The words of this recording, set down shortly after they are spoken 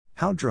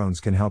How drones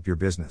can help your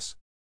business.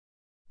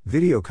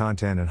 Video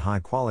content and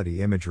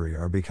high-quality imagery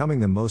are becoming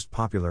the most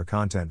popular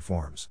content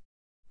forms.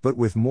 But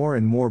with more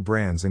and more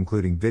brands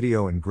including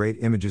video and great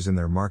images in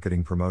their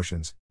marketing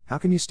promotions, how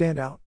can you stand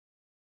out?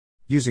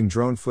 Using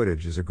drone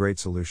footage is a great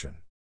solution.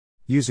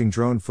 Using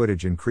drone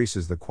footage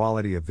increases the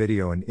quality of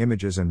video and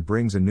images and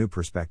brings a new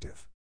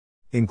perspective.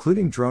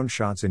 Including drone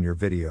shots in your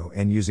video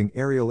and using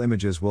aerial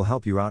images will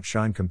help you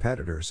outshine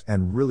competitors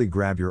and really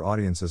grab your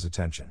audience's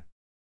attention.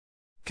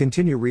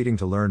 Continue reading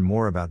to learn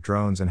more about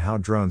drones and how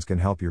drones can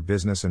help your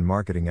business and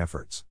marketing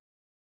efforts.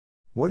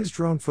 What is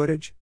drone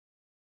footage?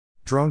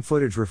 Drone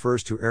footage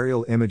refers to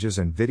aerial images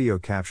and video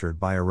captured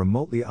by a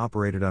remotely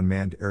operated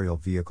unmanned aerial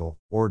vehicle,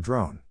 or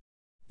drone.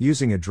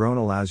 Using a drone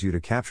allows you to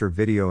capture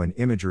video and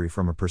imagery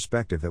from a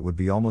perspective that would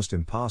be almost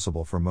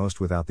impossible for most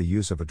without the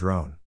use of a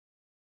drone.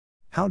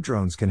 How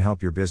drones can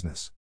help your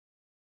business.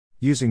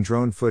 Using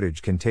drone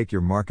footage can take your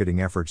marketing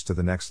efforts to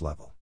the next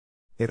level.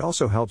 It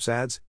also helps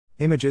ads,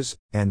 images,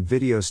 and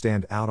video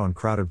stand out on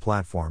crowded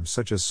platforms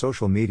such as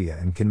social media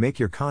and can make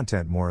your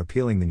content more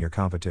appealing than your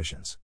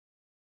competition's.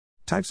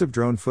 Types of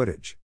drone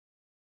footage.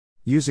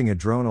 Using a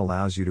drone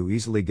allows you to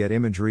easily get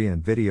imagery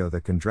and video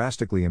that can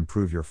drastically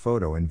improve your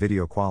photo and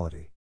video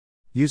quality.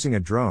 Using a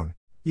drone,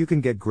 you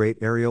can get great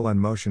aerial and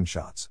motion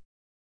shots.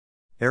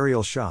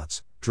 Aerial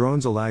shots.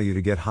 Drones allow you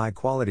to get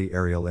high-quality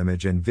aerial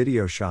image and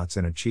video shots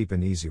in a cheap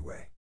and easy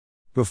way.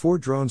 Before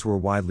drones were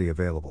widely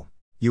available,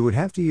 you would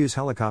have to use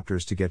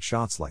helicopters to get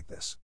shots like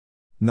this.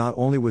 Not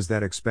only was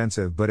that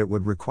expensive, but it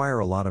would require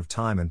a lot of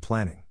time and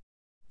planning.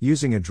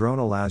 Using a drone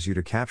allows you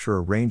to capture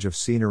a range of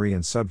scenery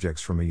and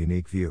subjects from a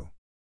unique view.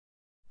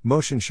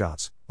 Motion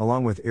shots,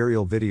 along with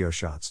aerial video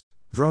shots,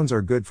 drones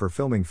are good for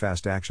filming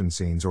fast action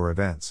scenes or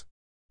events.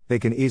 They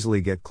can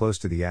easily get close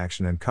to the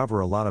action and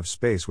cover a lot of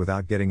space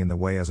without getting in the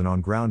way as an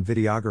on-ground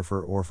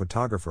videographer or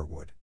photographer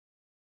would.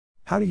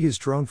 How to use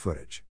drone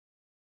footage.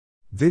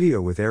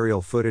 Video with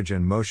aerial footage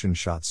and motion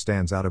shots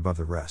stands out above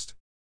the rest.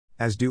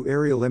 As do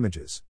aerial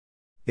images.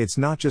 It's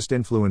not just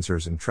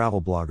influencers and travel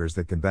bloggers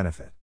that can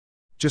benefit.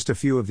 Just a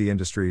few of the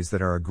industries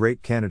that are a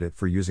great candidate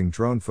for using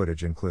drone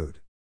footage include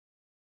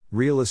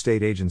real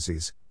estate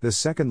agencies, the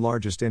second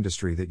largest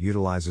industry that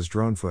utilizes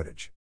drone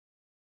footage.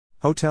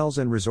 Hotels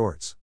and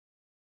resorts.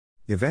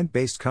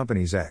 Event-based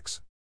companies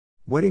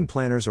wedding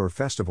planners or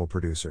festival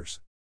producers.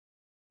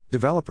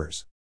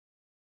 Developers.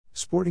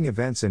 Sporting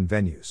events and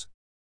venues.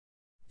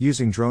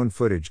 Using drone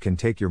footage can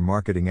take your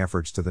marketing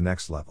efforts to the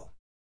next level.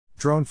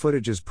 Drone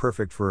footage is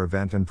perfect for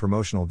event and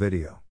promotional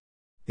video.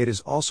 It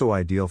is also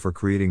ideal for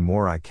creating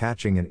more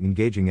eye-catching and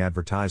engaging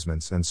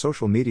advertisements and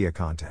social media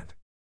content.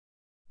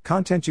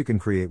 Content you can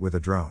create with a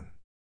drone.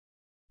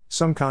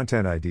 Some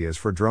content ideas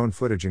for drone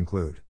footage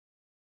include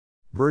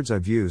bird's eye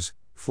views.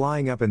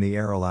 Flying up in the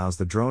air allows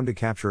the drone to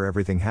capture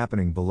everything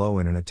happening below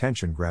in an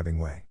attention-grabbing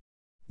way.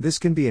 This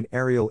can be an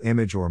aerial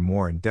image or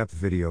more in-depth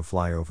video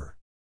flyover.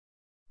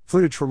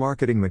 Footage for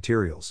marketing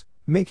materials.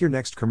 Make your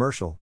next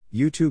commercial,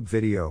 YouTube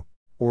video,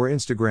 or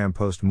Instagram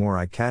post more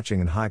eye-catching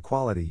and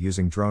high-quality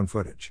using drone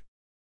footage.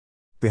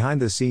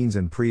 Behind the scenes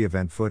and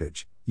pre-event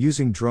footage.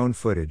 Using drone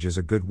footage is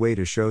a good way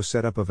to show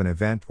setup of an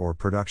event or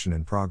production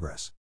in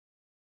progress.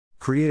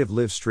 Creative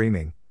live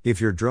streaming.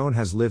 If your drone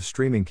has live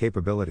streaming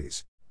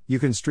capabilities, you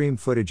can stream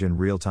footage in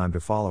real time to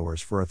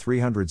followers for a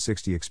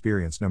 360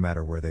 experience no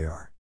matter where they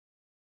are.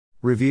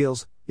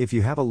 Reveals. If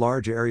you have a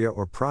large area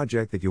or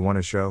project that you want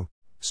to show,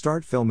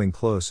 start filming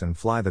close and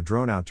fly the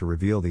drone out to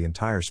reveal the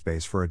entire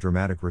space for a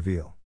dramatic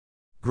reveal.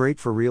 Great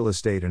for real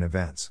estate and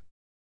events.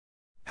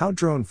 How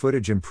drone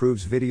footage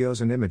improves videos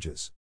and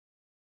images.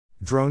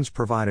 Drones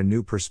provide a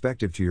new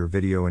perspective to your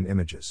video and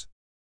images.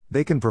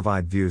 They can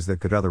provide views that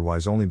could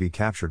otherwise only be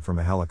captured from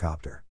a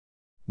helicopter.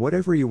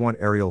 Whatever you want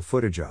aerial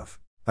footage of,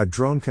 a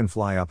drone can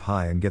fly up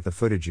high and get the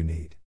footage you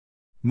need.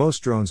 Most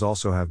drones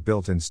also have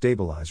built-in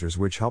stabilizers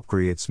which help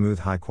create smooth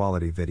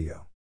high-quality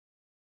video.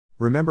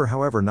 Remember,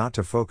 however, not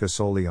to focus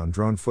solely on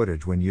drone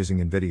footage when using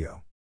in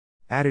video.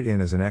 Add it in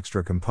as an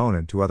extra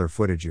component to other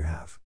footage you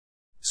have.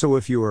 So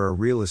if you are a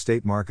real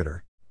estate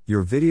marketer,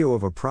 your video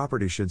of a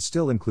property should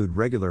still include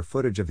regular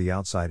footage of the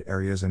outside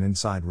areas and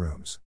inside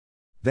rooms.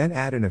 Then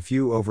add in a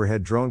few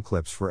overhead drone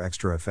clips for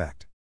extra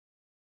effect.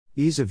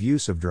 Ease of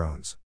use of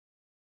drones.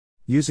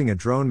 Using a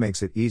drone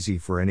makes it easy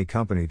for any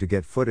company to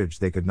get footage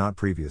they could not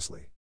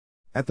previously.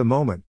 At the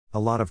moment, a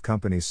lot of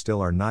companies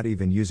still are not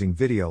even using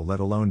video, let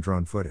alone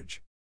drone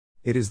footage.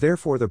 It is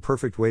therefore the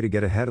perfect way to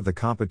get ahead of the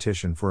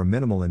competition for a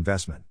minimal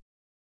investment.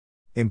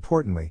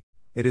 Importantly,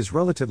 it is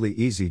relatively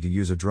easy to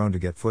use a drone to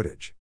get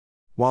footage.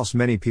 Whilst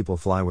many people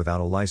fly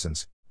without a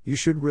license, you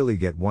should really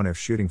get one if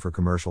shooting for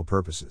commercial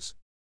purposes.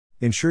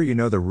 Ensure you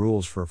know the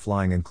rules for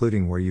flying,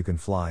 including where you can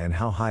fly and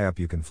how high up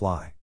you can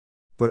fly.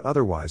 But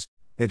otherwise,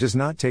 it does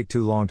not take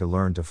too long to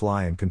learn to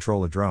fly and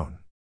control a drone.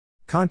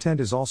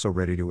 Content is also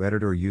ready to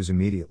edit or use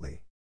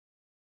immediately.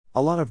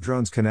 A lot of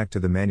drones connect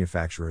to the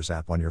manufacturer's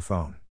app on your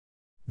phone.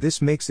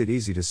 This makes it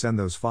easy to send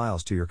those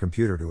files to your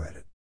computer to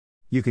edit.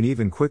 You can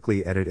even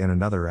quickly edit in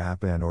another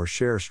app and/or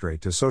share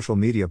straight to social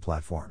media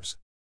platforms.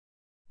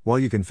 While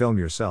you can film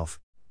yourself,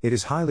 It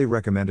is highly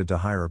recommended to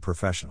hire a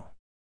professional.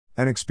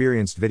 An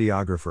experienced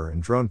videographer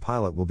and drone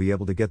pilot will be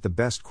able to get the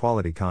best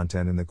quality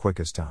content in the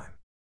quickest time.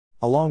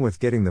 Along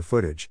with getting the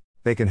footage,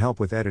 they can help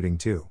with editing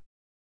too.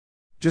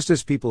 Just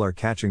as people are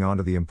catching on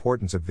to the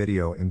importance of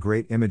video and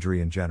great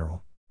imagery in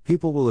general,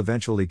 people will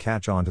eventually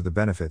catch on to the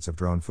benefits of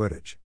drone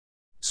footage.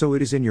 So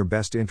it is in your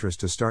best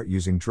interest to start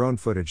using drone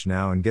footage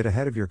now and get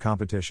ahead of your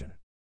competition.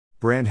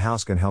 Brand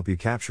House can help you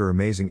capture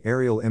amazing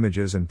aerial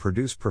images and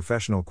produce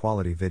professional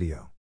quality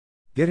video.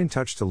 Get in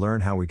touch to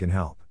learn how we can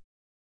help.